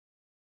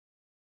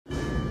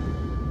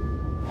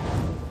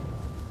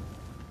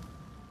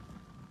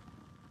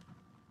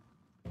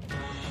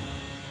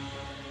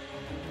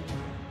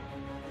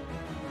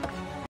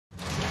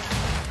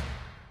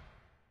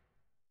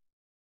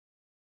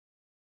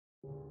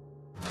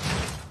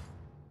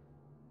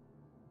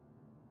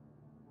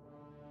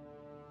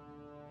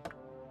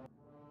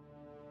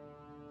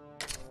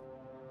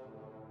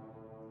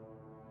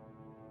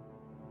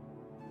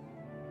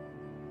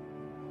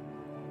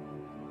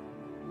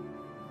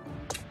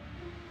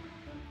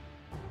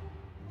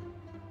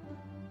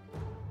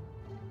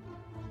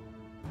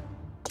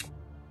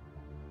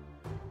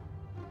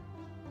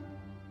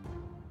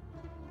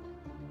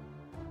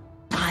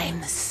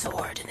I'm the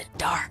sword in the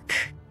dark.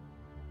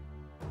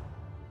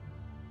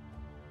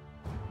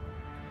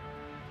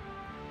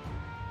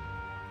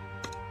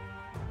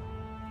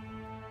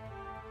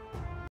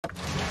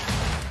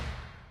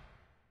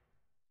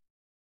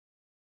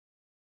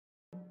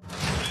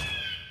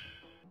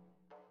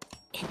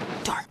 In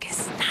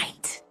darkest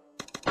night.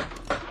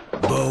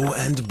 Bow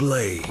and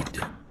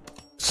blade,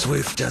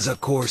 swift as a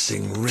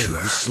coursing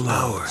river.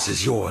 Ours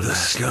is your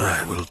last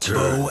breath. Will turn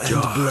bow and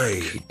dark.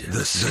 Blade,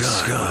 the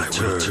sky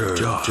will turn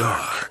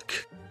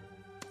dark.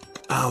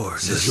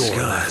 Ours is your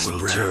last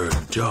breath. Turn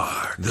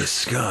dark. The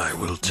sky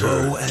will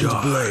turn bow and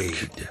dark.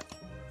 Blade,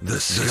 the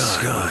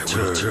sky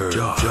will turn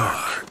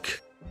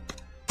dark.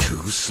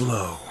 Too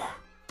slow.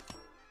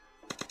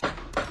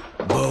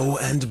 Bow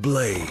and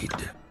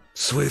blade,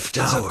 swift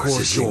as a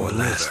coursing your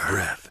last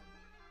breath.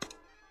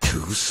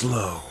 Too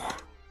slow.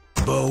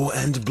 Bow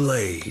and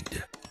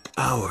blade,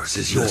 ours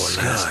is your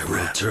last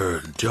breath.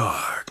 Will turn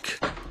dark.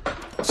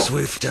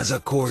 Swift as a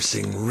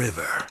coursing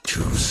river.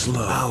 Too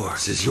slow.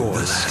 Ours is your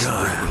last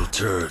breath. The sky will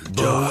turn dark.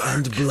 Bow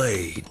and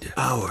blade,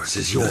 ours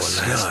is your last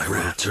breath. The sky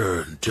will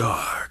turn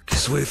dark.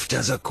 Swift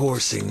as a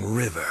coursing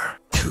river.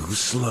 Too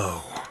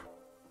slow.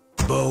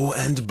 Bow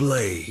and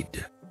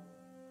blade,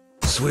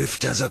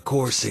 swift as a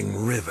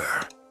coursing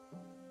river.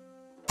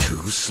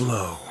 Too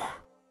slow.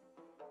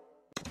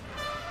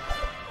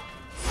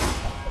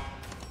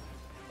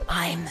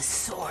 I'm the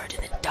sword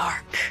in the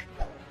dark.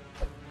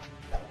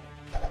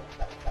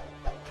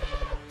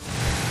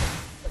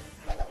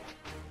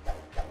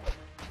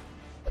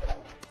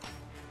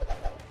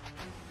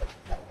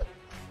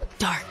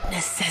 Dark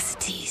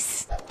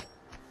necessities.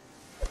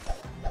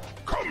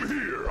 Come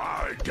here,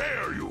 I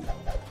dare you.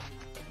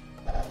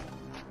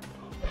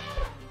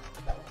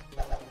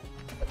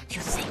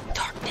 You think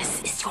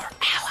darkness is your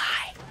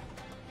ally?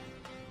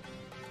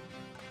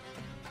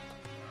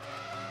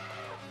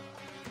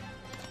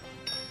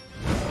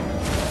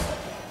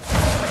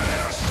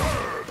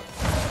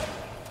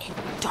 In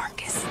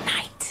darkest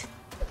night.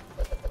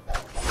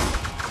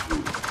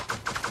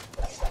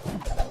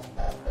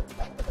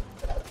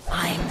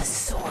 I'm the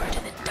sword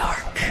in the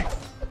dark.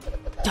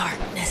 Dark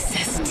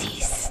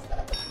necessities.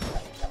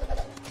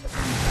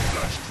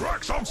 Let's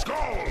crack some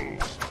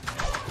skulls.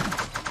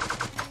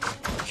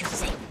 You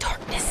think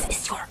darkness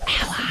is your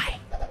ally?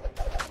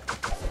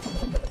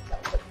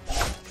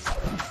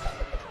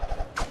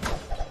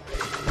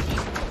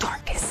 In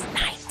darkest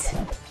night.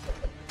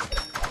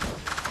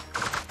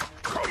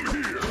 Come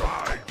here,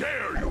 I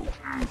dare you.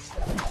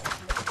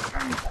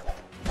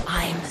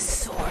 I'm the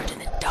sword in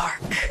the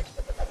dark.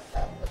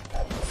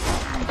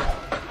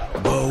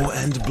 Bow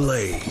and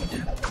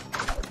blade,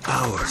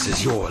 ours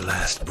is your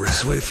last breath.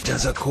 Swift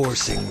as a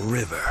coursing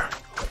river.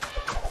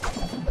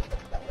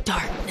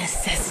 Dark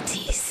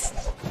necessities.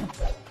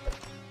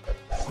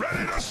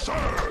 Ready to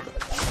serve.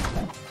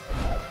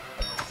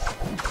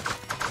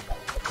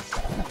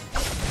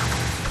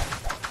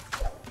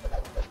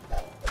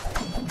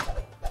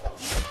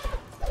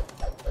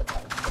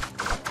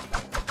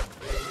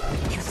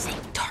 You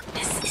think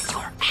darkness is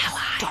your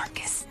ally?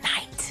 Darkest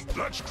night.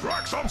 Let's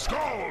crack some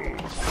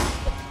skulls.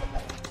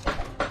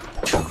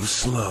 Too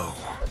slow.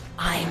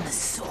 I'm the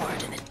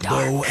sword in the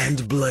dark. Bow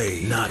and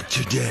blade, not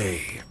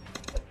today.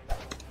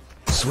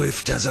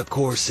 Swift as a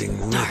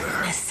coursing Dark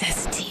river.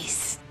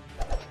 necessities.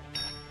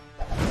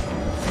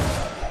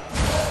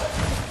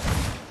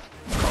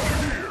 Come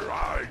here,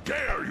 I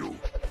dare you.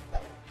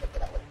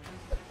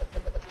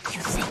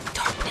 You think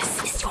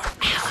darkness is your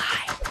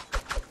ally?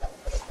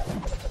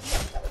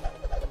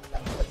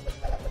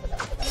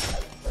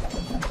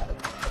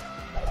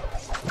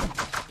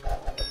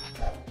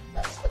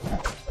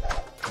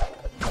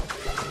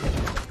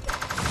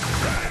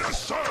 Ready to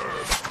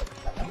serve.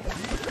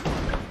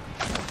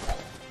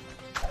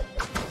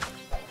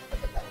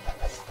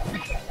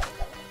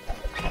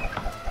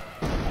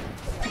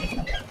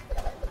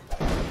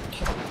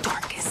 In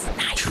darkest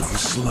night. Too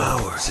slow.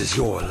 Ours is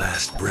your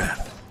last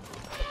breath.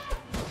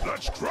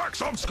 Let's crack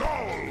some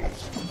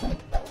skulls.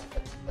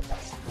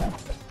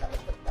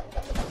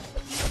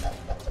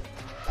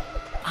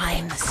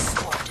 I'm the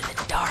sword in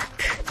the dark.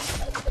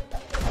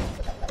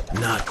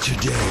 Not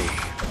today.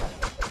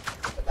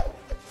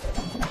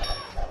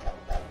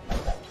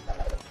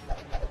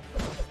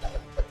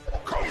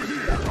 Come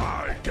here,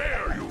 I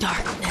dare you.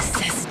 Dark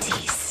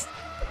necessities.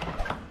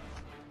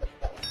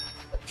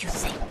 You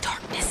think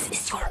darkness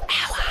is your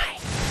ally?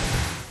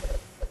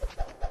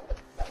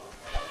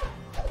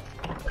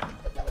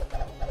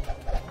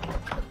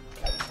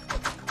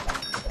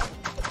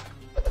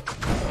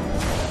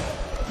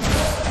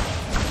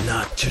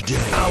 Not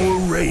today. Our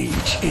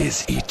rage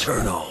is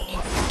eternal. In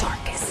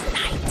darkest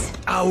night.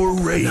 Our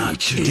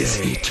rage is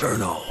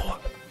eternal.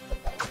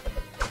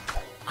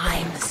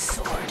 I'm the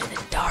sword in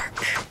the dark.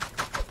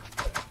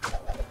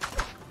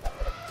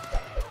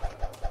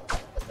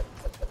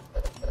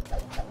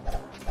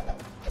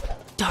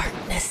 Dark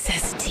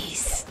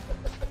necessities.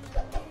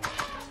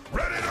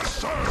 Ready to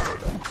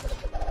serve.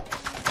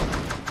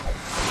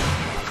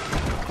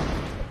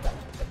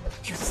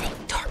 You think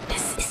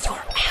darkness is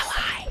your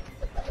ally?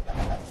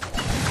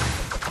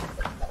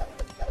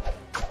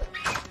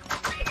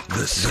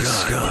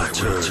 sky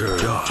will turn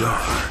dark.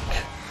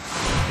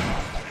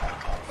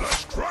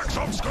 Let's crack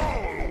some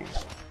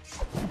skulls!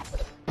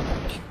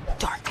 In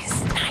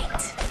darkest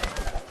night,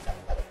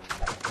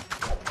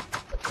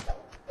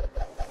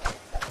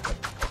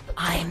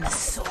 I am the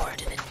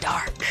sword in the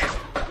dark.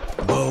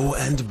 Bow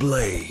and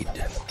blade.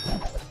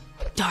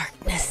 Dark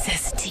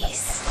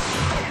necessities.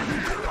 Come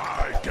here,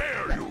 I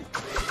dare you!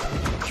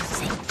 You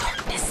think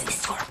darkness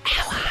is your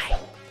ally?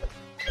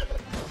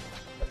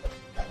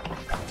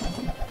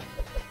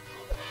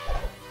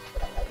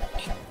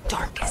 In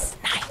darkest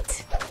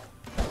night,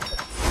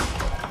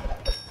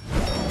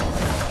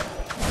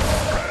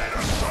 Ready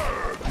to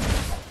serve!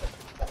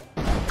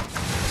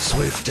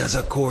 Swift as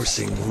a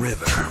coursing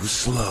river. Too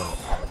slow.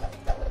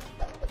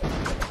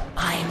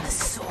 I am the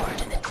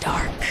sword in the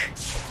dark.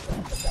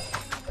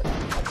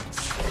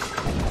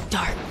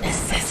 Dark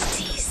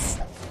necessities.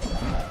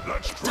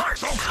 Let's crack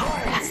some Power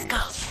skulls! has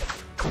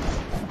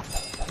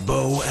come.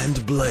 Bow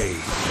and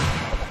blade.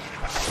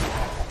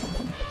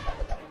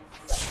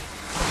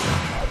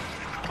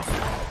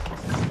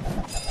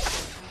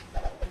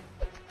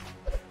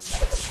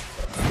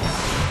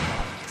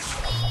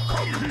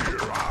 Come here,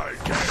 I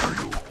dare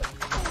you!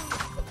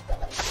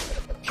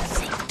 You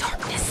think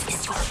darkness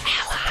is your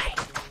ally?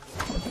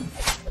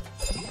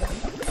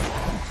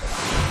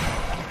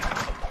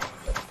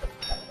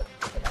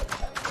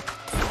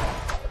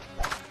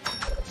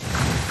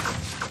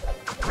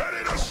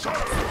 Ready to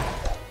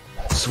serve!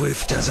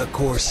 Swift as a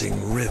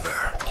coursing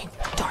river. In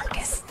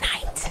darkest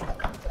night,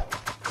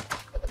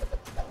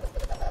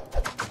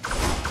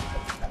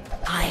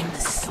 I am the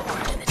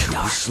sword in the Too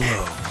dark.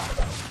 slow.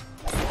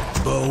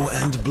 Bow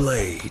and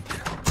blade.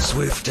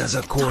 Swift as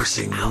a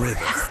coursing Power river.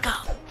 has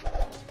come.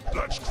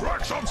 Let's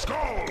crack some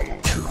skulls!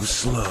 Too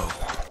slow.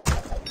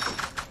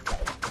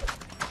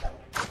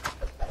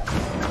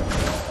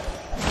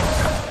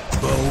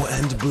 Bow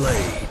and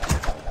blade.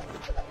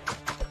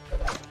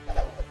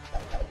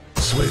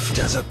 Swift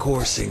as a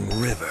coursing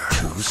river.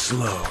 Too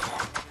slow.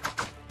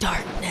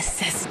 Dark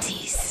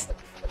necessities.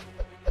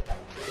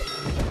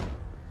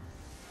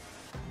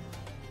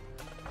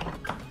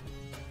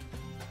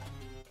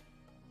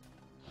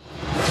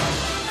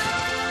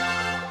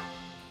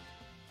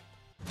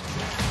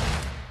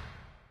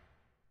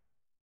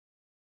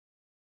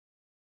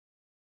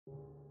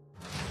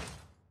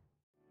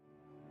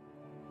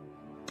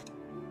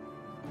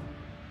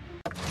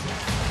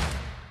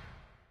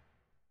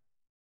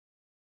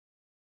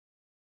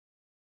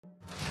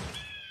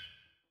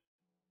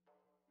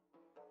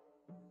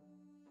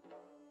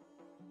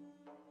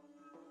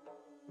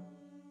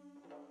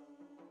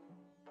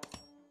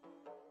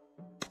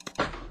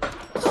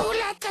 Who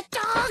let the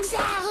dogs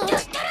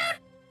out?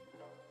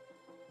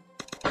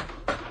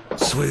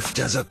 Swift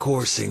as a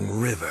coursing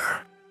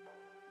river.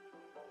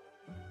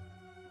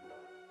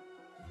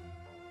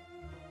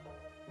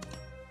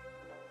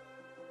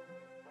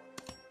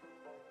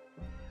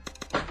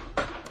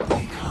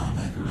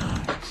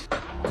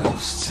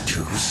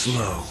 Too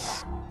slow.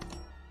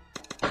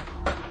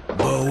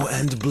 Bow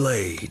and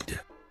blade.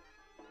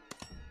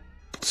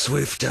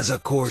 Swift as a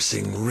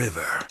coursing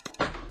river.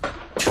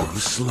 Too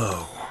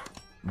slow.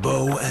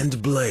 Bow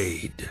and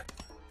blade.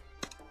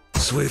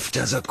 Swift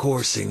as a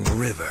coursing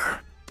river.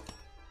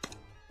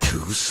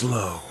 Too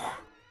slow.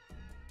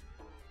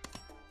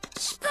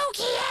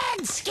 Spooky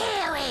and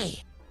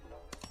scary.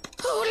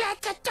 Who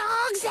let the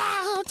dogs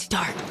out?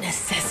 Dark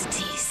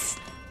necessities.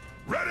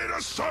 Ready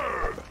to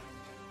serve!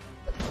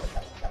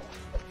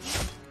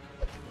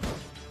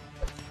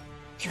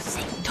 You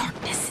think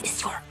darkness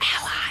is your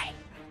ally?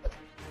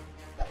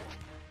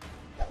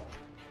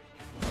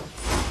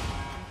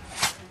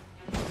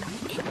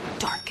 In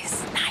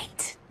darkest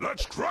night,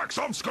 Let's crack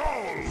some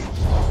skulls!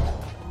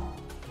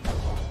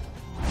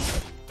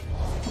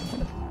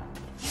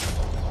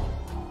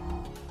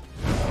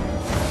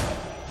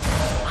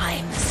 I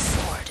am the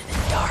sword in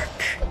the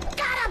dark.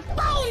 Got a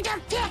bone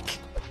to pick!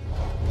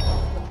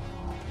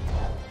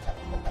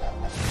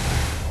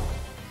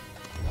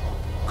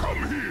 Come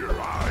here,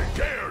 I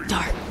dare you!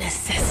 Dark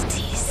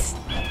necessities.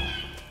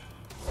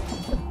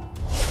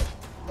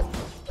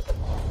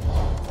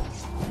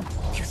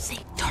 You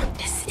think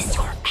darkness is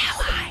your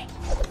ally?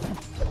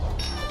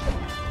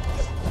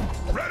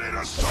 Ready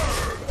to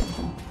serve!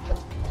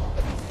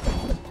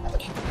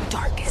 In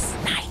darkest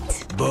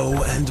night,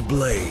 Bow and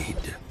blade.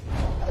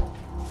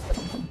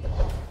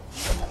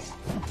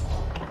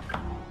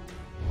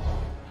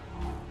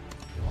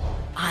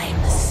 I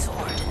am the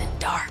sword in the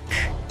dark.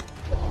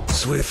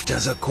 Swift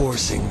as a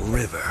coursing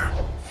river.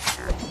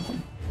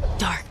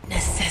 Dark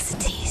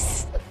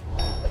necessities.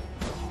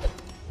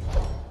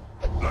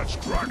 Let's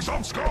crack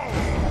some skulls!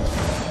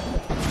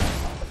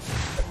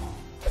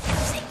 You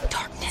think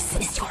darkness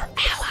is your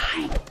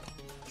ally?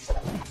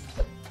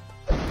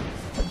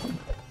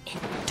 In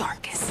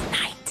darkest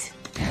night,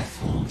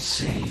 Death won't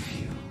save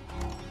you.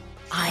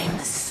 I am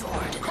the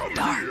sword in the Come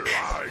dark. here,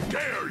 I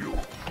dare you!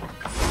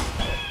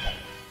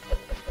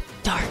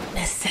 Dark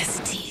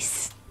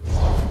necessities.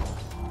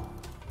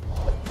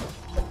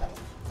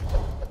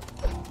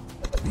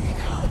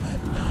 Become a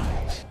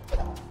night.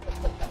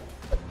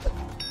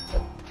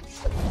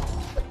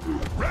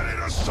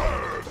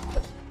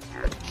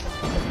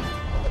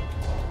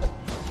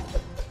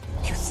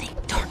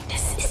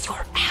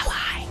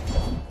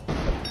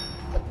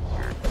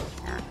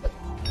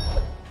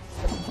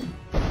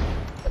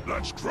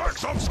 Let's crack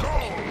some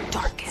skulls!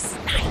 Darkest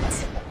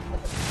night.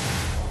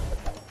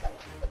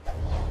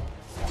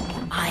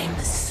 I am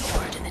the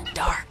sword in the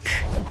dark.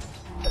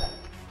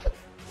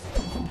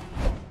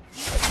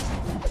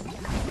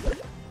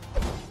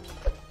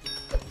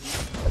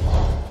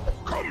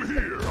 Come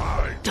here,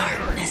 I Dark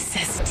dare you!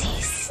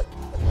 necessities.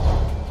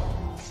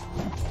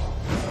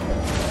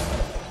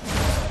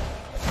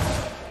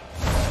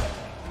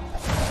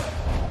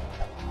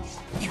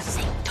 You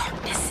think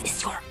darkness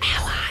is your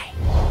ally?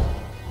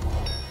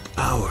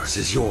 Ours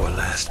is your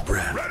last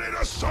breath. Ready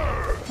to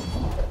serve!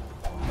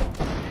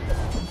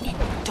 In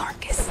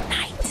darkest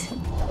night.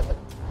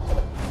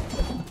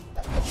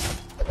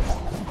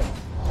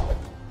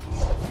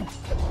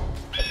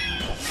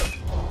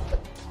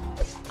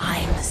 I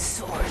am the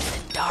sword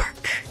in the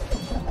dark.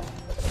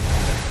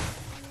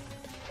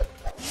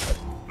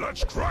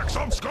 Let's crack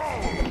some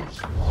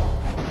skulls!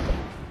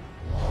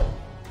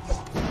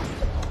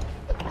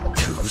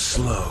 Too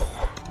slow.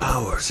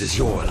 Ours is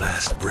your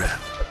last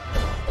breath.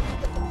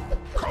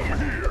 Come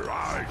here,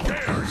 I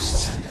dare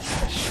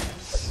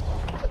you!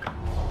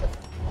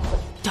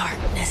 Dark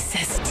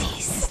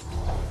necessities.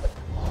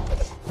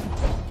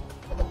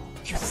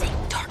 You think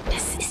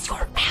darkness is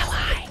your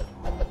ally?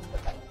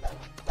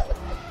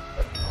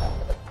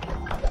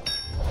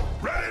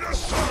 Ready to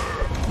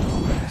serve!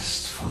 No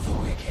rest for the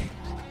wicked.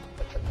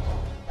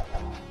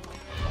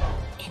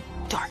 In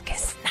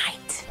darkest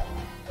night.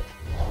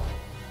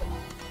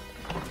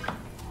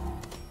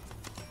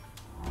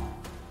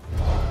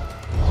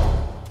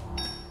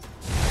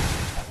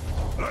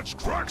 Let's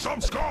crack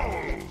some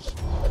skulls!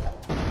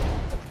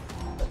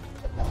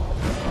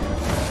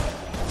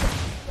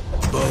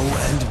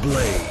 Bow and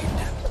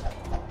blade.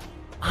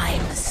 I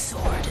am the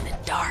sword in the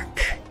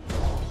dark.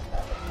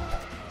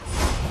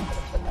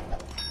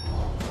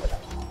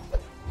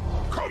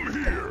 Come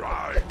here,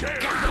 I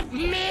dare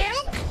you!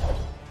 Milk?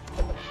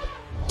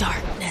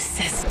 Dark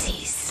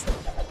necessities.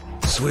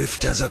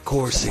 Swift as a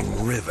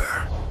coursing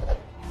river.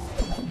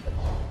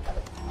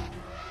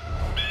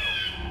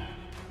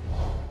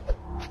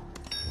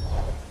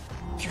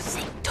 You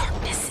think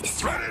darkness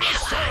is your Ready to ally?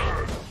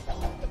 serve!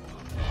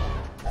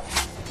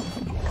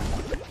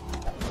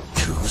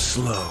 Too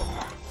slow.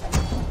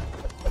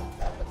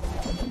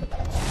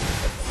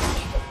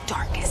 In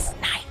darkest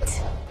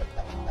night.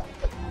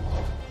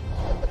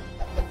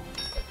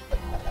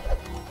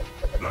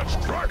 Let's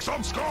crack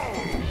some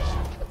skulls!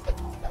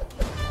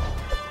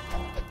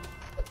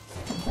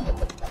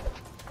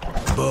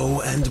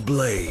 Bow and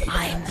blade.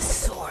 I am the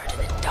sword in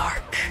the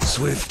dark.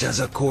 Swift as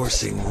a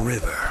coursing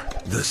river.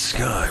 The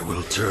sky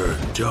will turn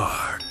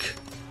dark.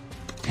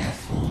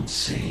 Death won't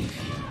save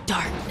you.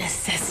 Dark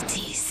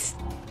necessities.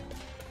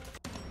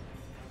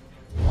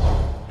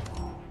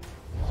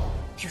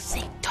 You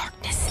think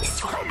darkness is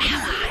your Come here,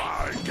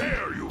 ally? I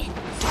dare you! In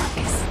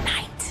darkest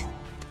night.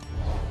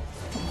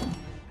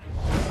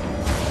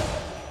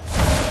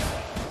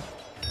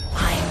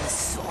 I am the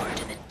sword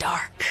in the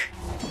dark.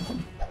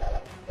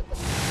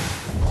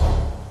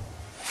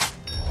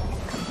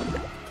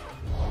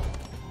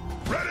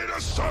 Ready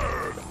to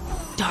serve!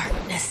 Dark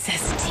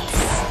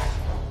necessities.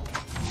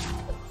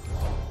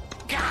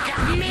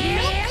 Got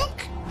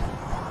milk?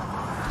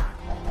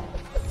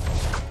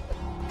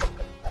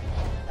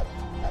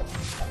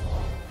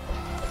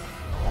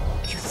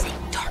 You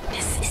think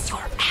darkness is your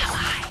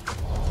ally?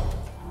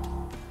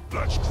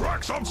 Let's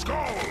crack some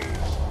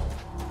skulls!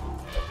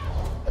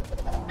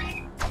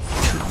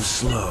 Too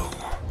slow.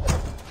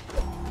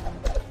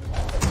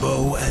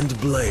 Bow and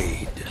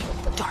blade.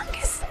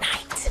 Darkest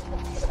night.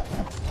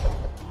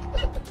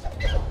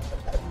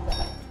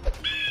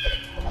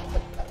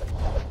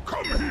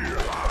 Come here,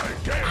 I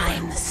dare I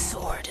you! am the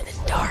sword in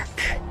the dark.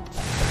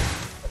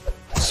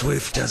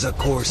 Swift as a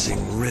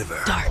coursing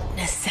river. Dark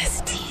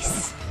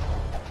necessities.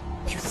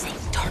 You think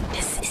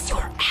darkness is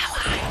your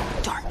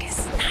ally?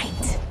 Darkest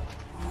night.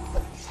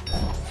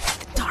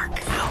 The dark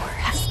hour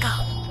has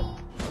come.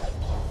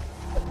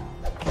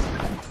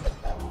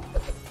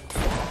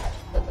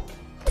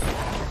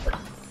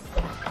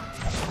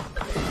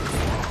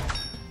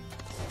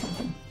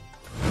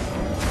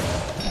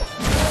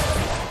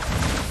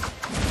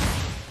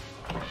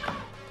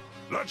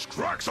 Let's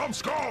crack some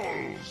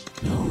skulls!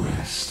 No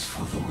rest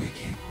for the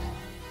wicked.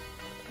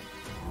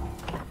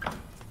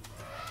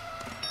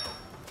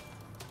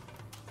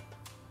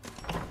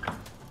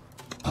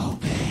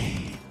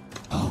 Obey.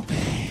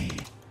 Obey.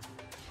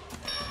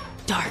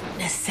 Dark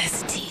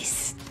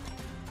necessities.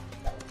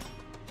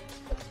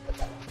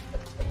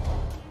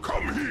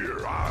 Come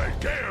here, I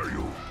dare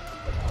you!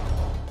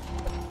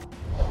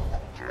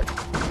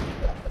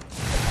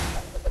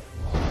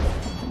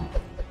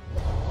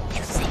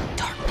 You think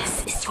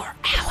darkness is your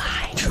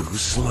ally? Too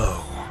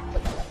slow.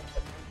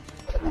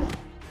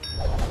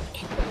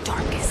 In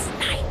darkest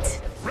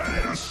night.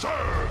 Ready to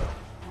serve!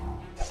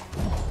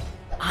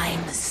 I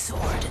am the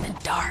sword in the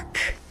dark.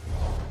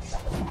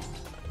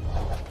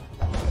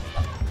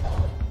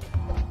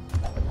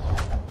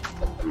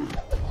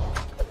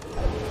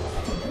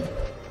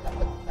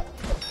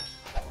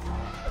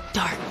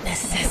 Dark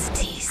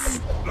necessities.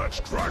 Let's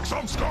crack crack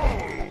some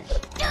skulls!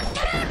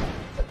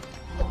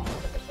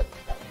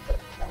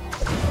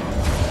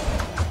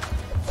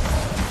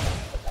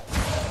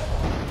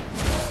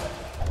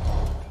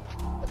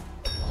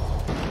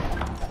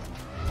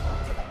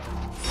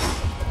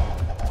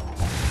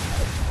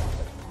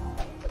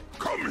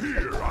 Come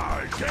here,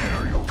 I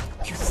dare you!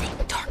 You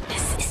think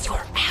darkness is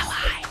your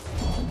ally?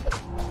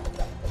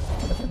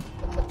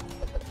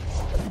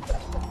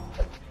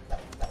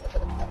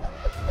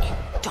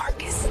 In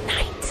darkest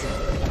night.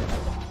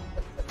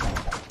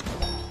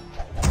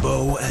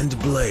 Bow and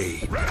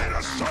blade. Ready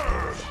to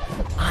serve!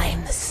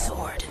 I'm the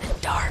sword in the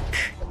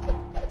dark.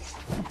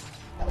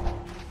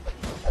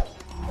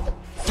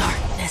 Dark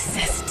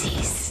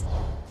necessities.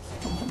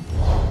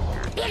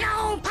 Big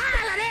old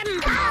pile of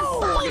them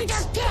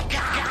bullets.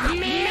 Got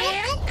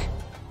milk?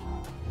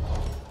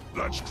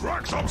 Let's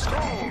crack some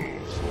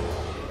skulls!